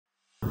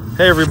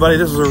Hey everybody,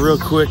 this is a real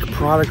quick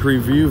product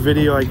review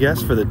video, I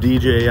guess, for the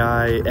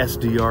DJI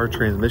SDR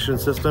transmission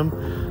system.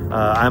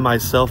 I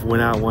myself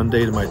went out one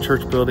day to my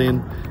church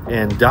building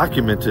and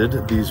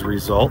documented these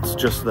results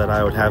just so that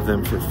I would have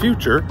them for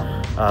future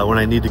when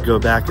I need to go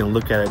back and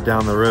look at it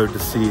down the road to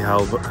see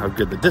how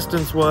good the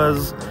distance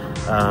was,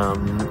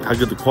 how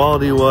good the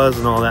quality was,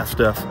 and all that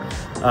stuff.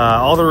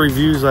 All the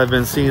reviews I've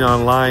been seeing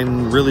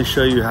online really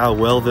show you how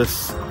well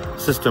this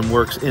system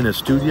works in a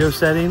studio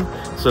setting,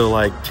 so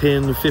like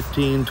 10,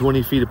 15,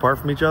 20 feet apart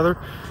from each other.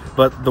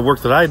 But the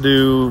work that I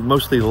do,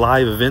 mostly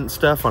live event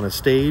stuff on a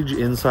stage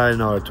inside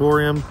an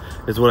auditorium,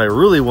 is what I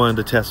really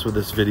wanted to test with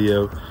this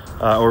video,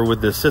 or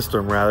with this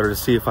system rather, to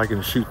see if I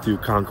can shoot through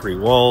concrete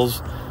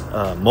walls,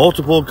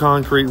 multiple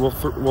concrete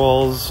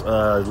walls,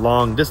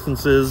 long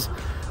distances.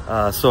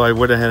 So I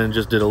went ahead and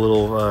just did a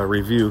little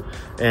review,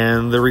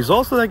 and the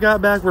results that I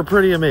got back were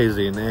pretty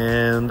amazing,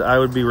 and I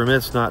would be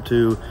remiss not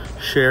to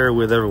share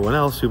with everyone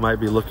else who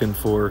might be looking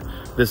for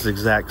this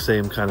exact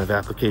same kind of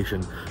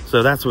application.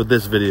 So that's what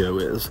this video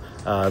is.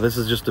 This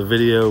is just a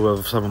video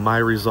of some of my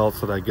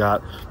results that I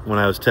got when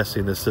I was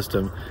testing this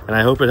system, and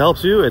I hope it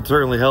helps you. It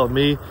certainly helped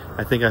me.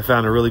 I think I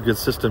found a really good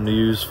system to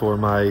use for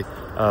my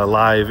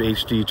live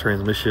HD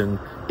transmission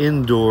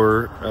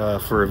indoor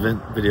for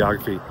event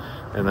videography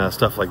and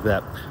stuff like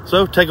that.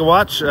 So take a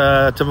watch,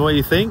 tell me what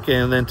you think,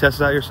 and then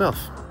test it out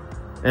yourself.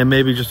 And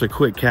maybe just a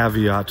quick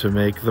caveat to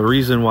make. The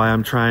reason why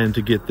I'm trying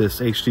to get this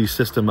HD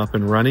system up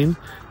and running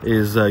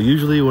is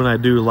usually when I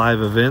do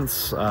live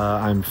events,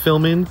 I'm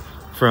filming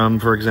from,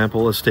 for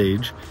example, a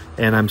stage,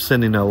 and I'm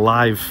sending a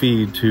live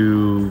feed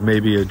to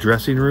maybe a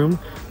dressing room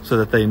so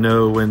that they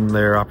know when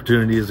their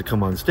opportunity is to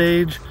come on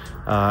stage.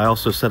 I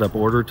also set up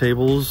order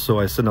tables, so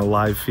I send a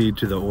live feed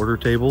to the order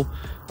table.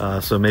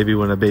 So maybe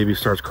when a baby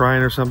starts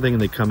crying or something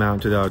and they come out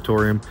into the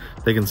auditorium,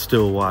 they can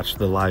still watch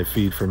the live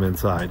feed from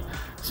inside.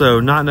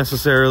 So not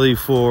necessarily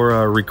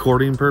for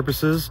recording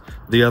purposes,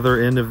 the other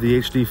end of the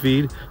HD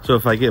feed. So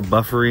if I get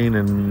buffering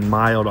and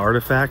mild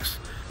artifacts,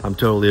 I'm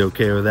totally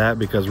okay with that,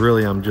 because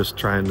really I'm just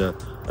trying to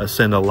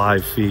send a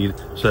live feed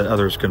so that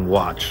others can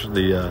watch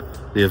the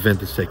event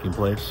that's taking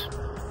place.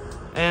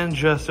 And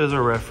just as a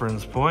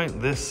reference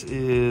point, this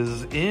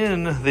is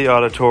in the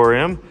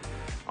auditorium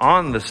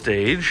on the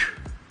stage.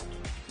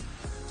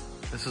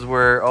 This is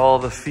where all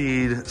the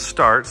feed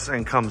starts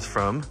and comes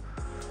from.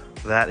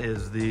 That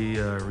is the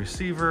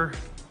receiver.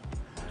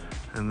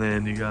 And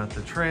then you got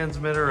the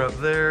transmitter up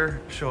there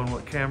showing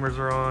what cameras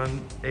are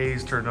on. A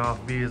is turned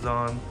off, B is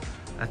on.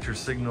 That's your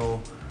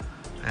signal.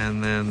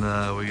 And then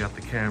we got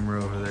the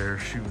camera over there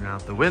shooting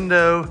out the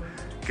window,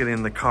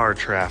 getting the car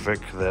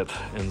traffic that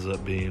ends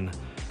up being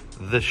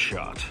this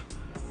shot.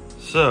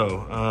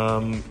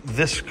 So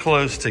this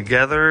close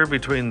together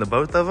between the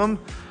both of them,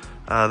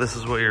 this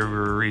is what you're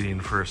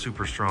reading for a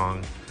super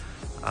strong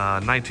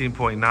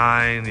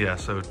 19.9, yeah,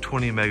 so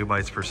 20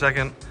 megabytes per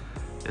second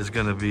is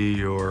going to be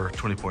your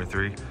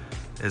 20.3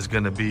 is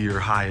going to be your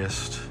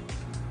highest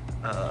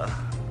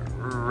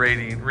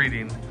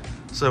reading.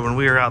 So when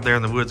we are out there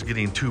in the woods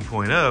getting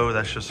 2.0,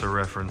 that's just a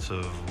reference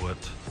of what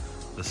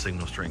the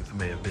signal strength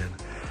may have been.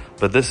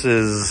 But this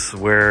is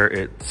where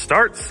it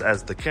starts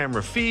as the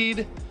camera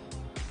feed,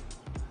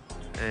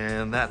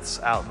 and that's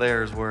out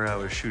there is where I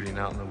was shooting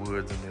out in the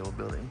woods in the old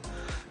building.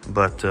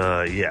 But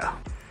yeah.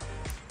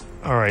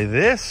 All right,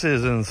 this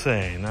is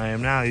insane. I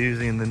am now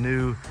using the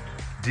new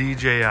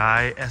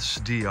DJI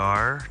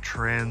SDR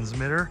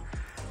transmitter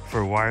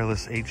for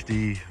wireless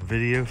HD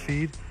video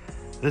feed.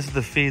 This is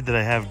the feed that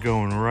I have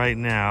going right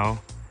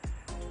now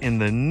in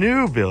the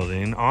new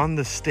building on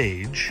the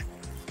stage,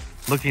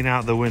 looking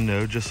out the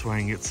window just so I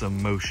can get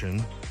some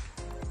motion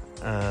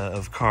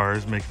of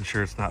cars, making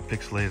sure it's not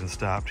pixelated and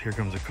stopped. Here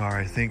comes a car,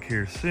 I think,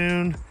 here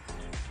soon.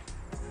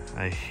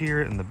 I hear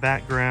it in the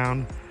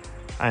background.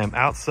 I am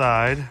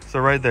outside, so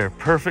right there,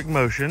 perfect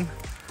motion.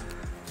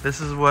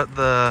 This is what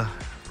the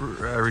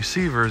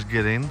receiver is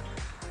getting.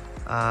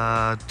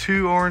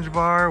 2 orange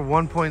bar,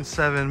 1.7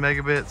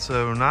 megabit,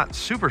 so not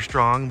super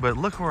strong, but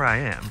look where I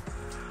am.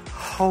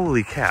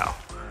 Holy cow.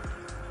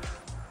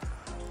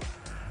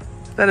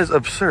 That is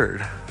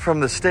absurd. From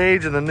the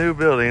stage in the new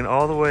building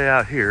all the way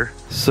out here.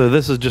 So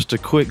this is just a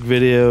quick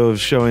video of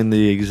showing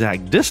the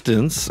exact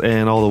distance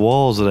and all the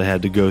walls that I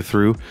had to go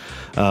through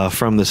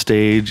from the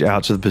stage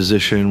out to the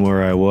position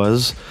where I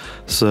was.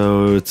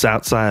 So it's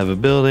outside of a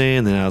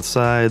building, then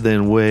outside,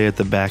 then way at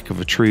the back of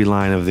a tree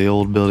line of the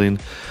old building.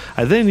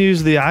 I then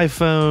used the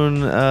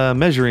iPhone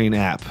measuring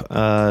app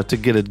to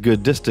get a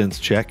good distance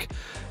check.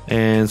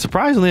 And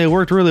surprisingly, it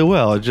worked really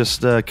well. It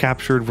just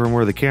captured from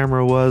where the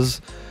camera was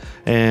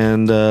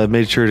and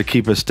made sure to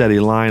keep a steady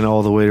line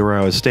all the way to where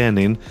I was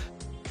standing.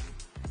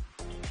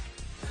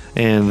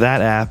 And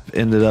that app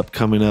ended up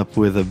coming up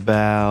with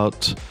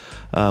about,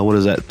 what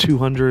is that,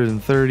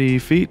 230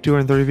 feet?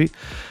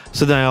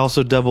 So then I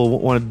also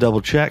wanted to double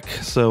check,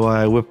 so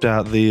I whipped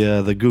out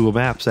the Google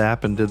Maps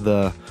app and did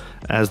the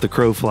as the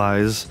crow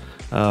flies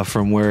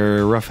from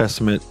where, rough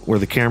estimate, where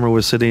the camera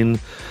was sitting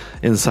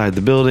inside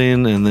the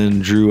building, and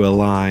then drew a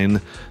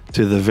line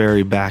to the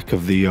very back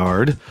of the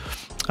yard.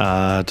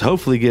 to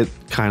hopefully get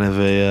kind of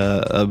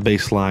a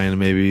baseline,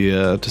 maybe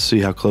to see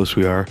how close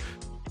we are.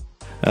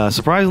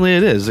 Surprisingly,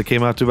 it is. It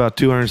came out to about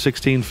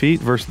 216 feet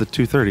versus the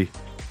 230.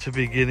 To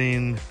be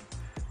getting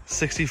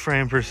 60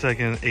 frame per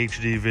second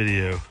HD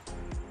video,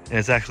 and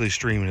it's actually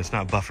streaming, it's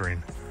not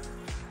buffering.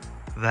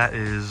 That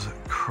is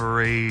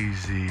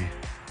crazy.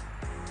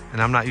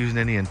 And I'm not using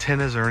any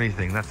antennas or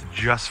anything. That's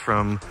just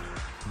from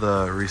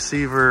the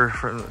receiver,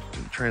 from the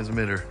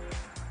transmitter.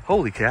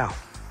 Holy cow.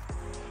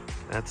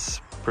 That's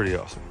pretty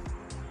awesome.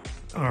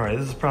 All right,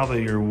 this is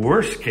probably your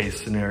worst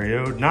case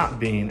scenario, not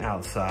being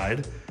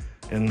outside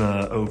in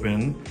the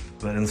open,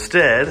 but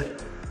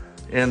instead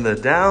in the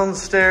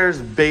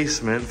downstairs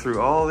basement through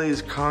all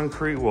these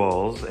concrete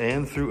walls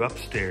and through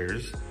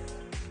upstairs.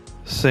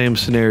 Same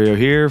scenario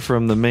here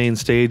from the main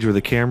stage where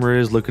the camera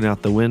is, looking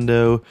out the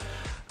window,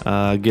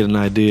 get an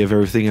idea of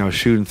everything I was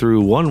shooting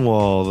through. One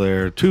wall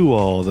there, two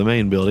walls, the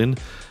main building,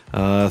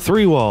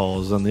 three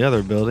walls on the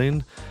other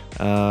building,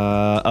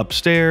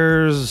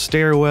 upstairs,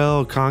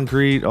 stairwell,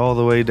 concrete, all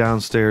the way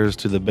downstairs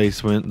to the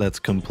basement that's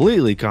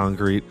completely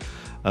concrete.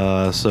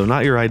 So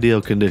not your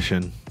ideal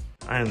condition.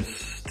 I am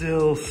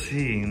still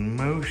seeing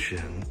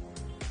motion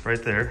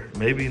right there.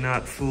 Maybe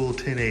not full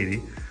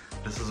 1080.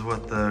 This is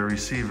what the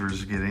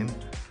receiver's getting.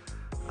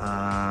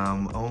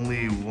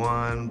 Only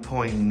 1.9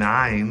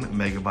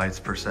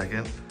 megabytes per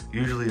second.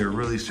 Usually a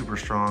really super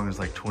strong is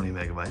like 20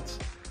 megabytes.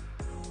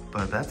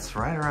 But that's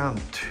right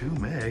around 2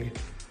 meg.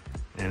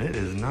 And it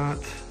is not,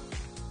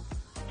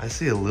 I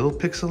see a little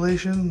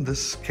pixelation.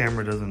 This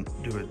camera doesn't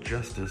do it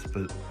justice,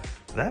 but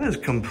that is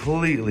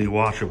completely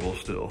watchable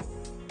still.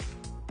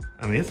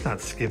 I mean, it's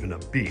not skipping a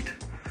beat.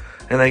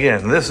 And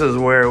again, this is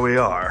where we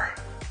are.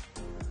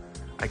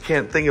 I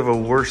can't think of a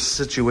worse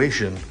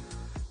situation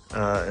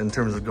in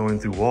terms of going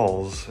through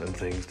walls and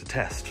things to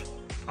test.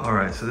 All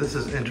right, so this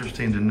is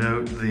interesting to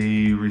note.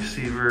 The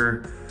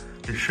receiver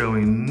is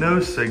showing no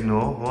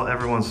signal. Well,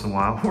 every once in a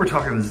while. We're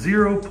talking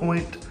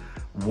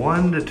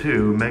 0.1 to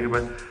 2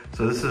 megabytes.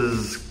 So this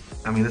is,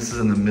 I mean, this is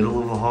in the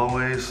middle of the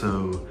hallway,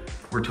 so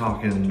we're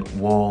talking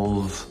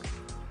walls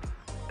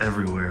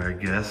everywhere, I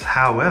guess.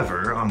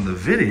 However, on the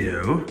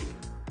video,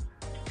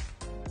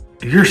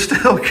 you're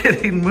still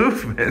getting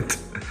movement.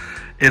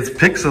 It's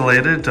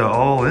pixelated to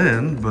all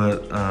in,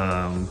 but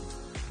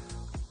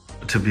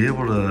to be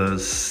able to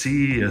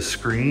see a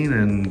screen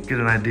and get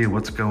an idea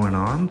what's going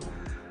on,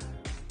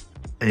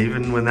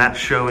 even when that's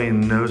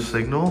showing no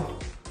signal,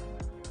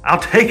 I'll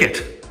take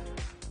it.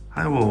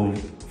 I will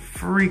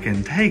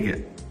freaking take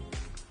it.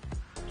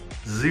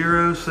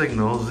 Zero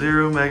signal,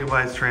 0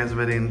 megabytes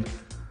transmitting,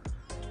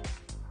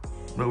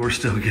 but we're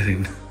still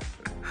getting,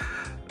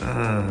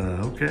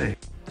 okay.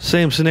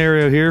 Same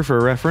scenario here for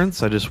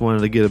reference. I just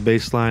wanted to get a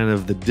baseline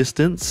of the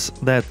distance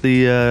that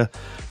the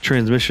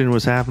transmission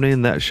was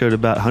happening. That showed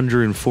about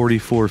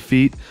 144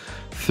 feet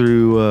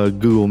through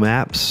Google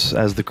Maps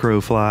as the crow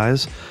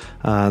flies.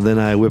 Then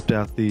I whipped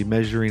out the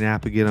measuring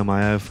app again on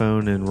my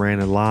iPhone and ran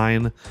a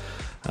line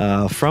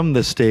from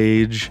the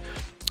stage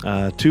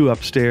to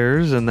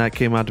upstairs, and that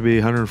came out to be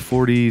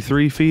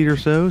 143 feet or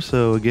so.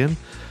 So again,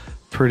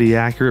 pretty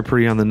accurate,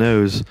 pretty on the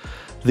nose.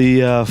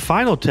 The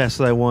final test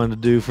that I wanted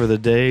to do for the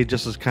day,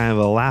 just as kind of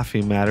a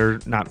laughing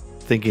matter, not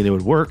thinking it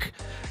would work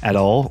at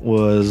all,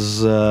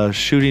 was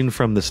shooting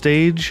from the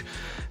stage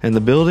and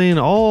the building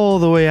all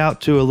the way out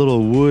to a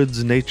little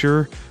woods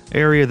nature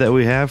area that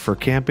we have for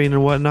camping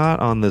and whatnot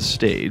on the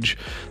stage.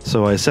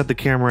 So I set the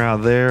camera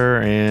out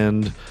there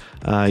and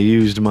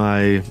used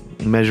my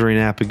measuring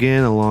app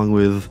again along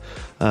with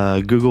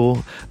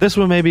Google. This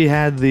one maybe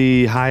had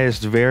the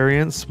highest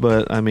variance,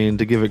 but I mean,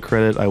 to give it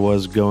credit, I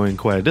was going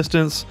quite a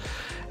distance.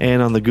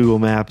 And on the Google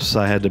Maps,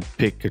 I had to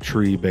pick a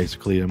tree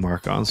basically to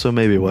mark on, so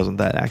maybe it wasn't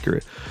that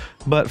accurate.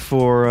 But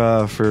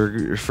for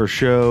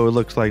show, it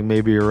looks like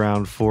maybe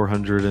around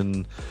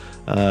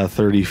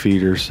 430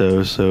 feet or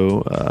so.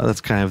 So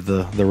that's kind of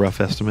the rough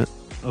estimate.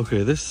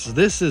 Okay,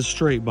 this is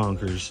straight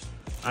bonkers.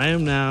 I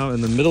am now in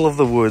the middle of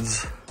the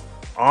woods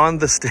on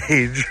the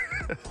stage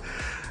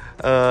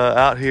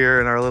out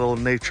here in our little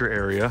nature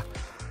area,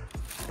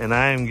 and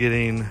I am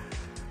getting a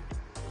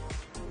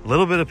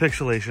little bit of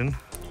pixelation,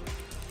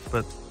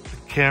 but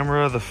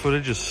camera, the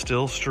footage is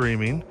still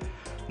streaming.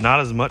 Not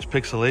as much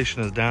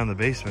pixelation as down in the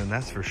basement,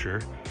 that's for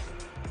sure.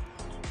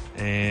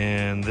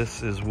 And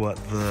this is what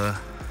the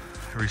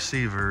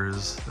receiver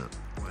is.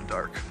 Went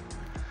dark.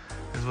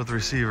 This is what the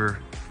receiver.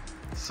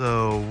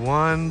 So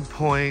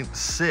 1.6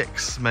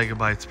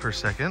 megabytes per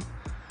second.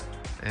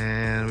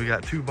 And we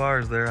got 2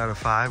 bars there out of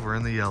 5. We're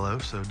in the yellow,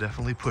 so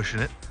definitely pushing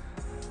it.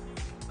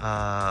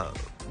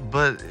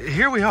 But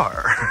here we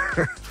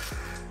are.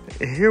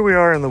 Here we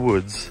are in the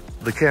woods.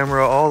 The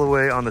camera all the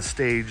way on the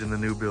stage in the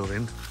new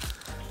building,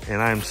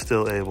 and I'm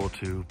still able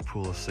to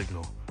pull a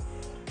signal.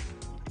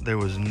 There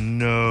was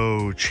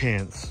no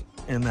chance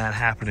in that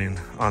happening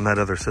on that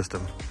other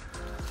system.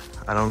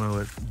 I don't know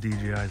what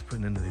DJI is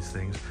putting into these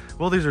things.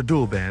 Well, these are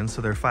dual bands,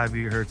 so they're 5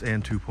 gigahertz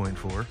and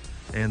 2.4,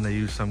 and they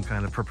use some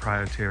kind of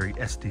proprietary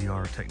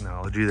SDR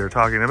technology they're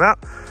talking about.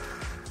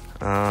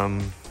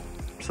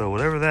 So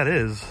whatever that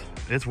is,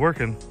 it's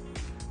working.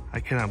 I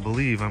cannot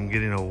believe I'm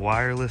getting a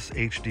wireless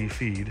HD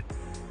feed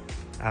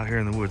out here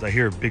in the woods. I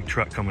hear a big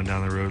truck coming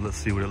down the road. Let's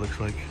see what it looks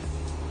like.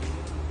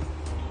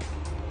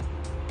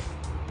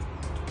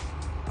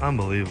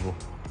 Unbelievable.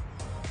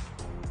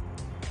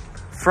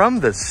 From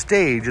the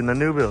stage in the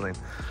new building.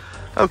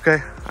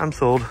 Okay, I'm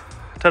sold.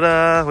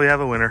 Ta-da, we have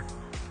a winner.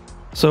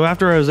 So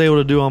after I was able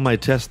to do all my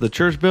tests at the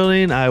church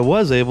building, I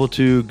was able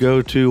to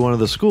go to one of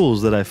the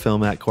schools that I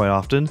film at quite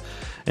often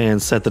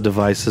and set the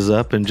devices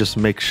up and just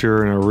make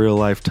sure in a real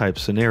life type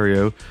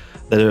scenario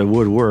that it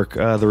would work.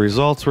 The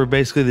results were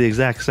basically the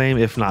exact same,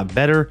 if not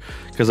better,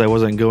 because I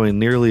wasn't going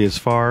nearly as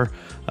far.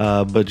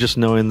 But just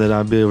knowing that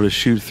I'd be able to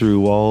shoot through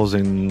walls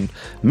and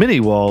mini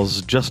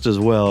walls just as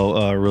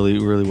well really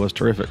was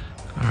terrific.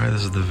 All right,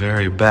 this is the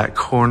very back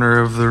corner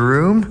of the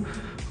room,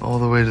 all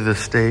the way to the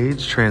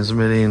stage,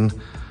 transmitting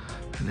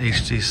an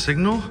HD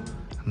signal,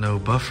 no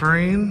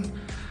buffering.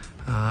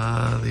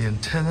 The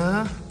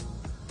antenna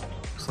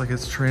looks like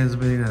it's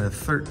transmitting at a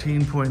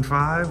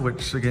 13.5,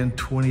 which again,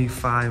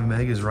 25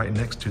 meg is right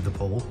next to the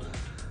pole.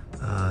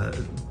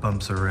 It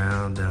bumps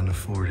around down to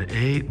 4 to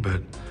 8,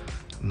 but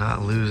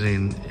not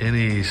losing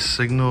any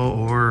signal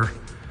or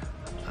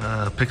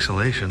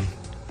pixelation.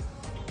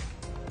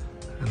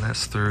 And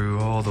that's through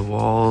all the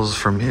walls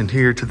from in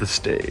here to the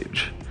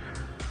stage.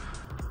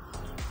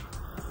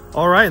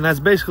 All right, and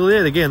that's basically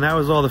it. Again, that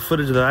was all the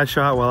footage that I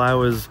shot while I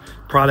was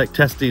product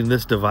testing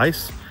this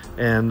device.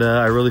 And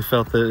I really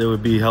felt that it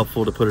would be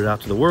helpful to put it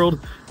out to the world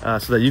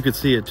so that you could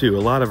see it too. A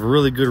lot of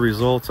really good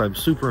results. I'm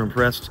super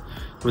impressed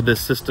with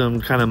this system,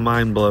 kind of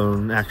mind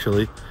blown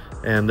actually.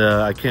 And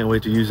I can't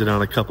wait to use it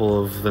on a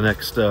couple of the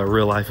next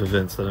real life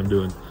events that I'm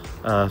doing.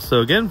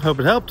 So again, hope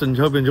it helped and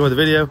hope you enjoyed the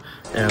video,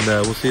 and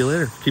we'll see you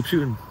later. Keep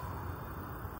shooting.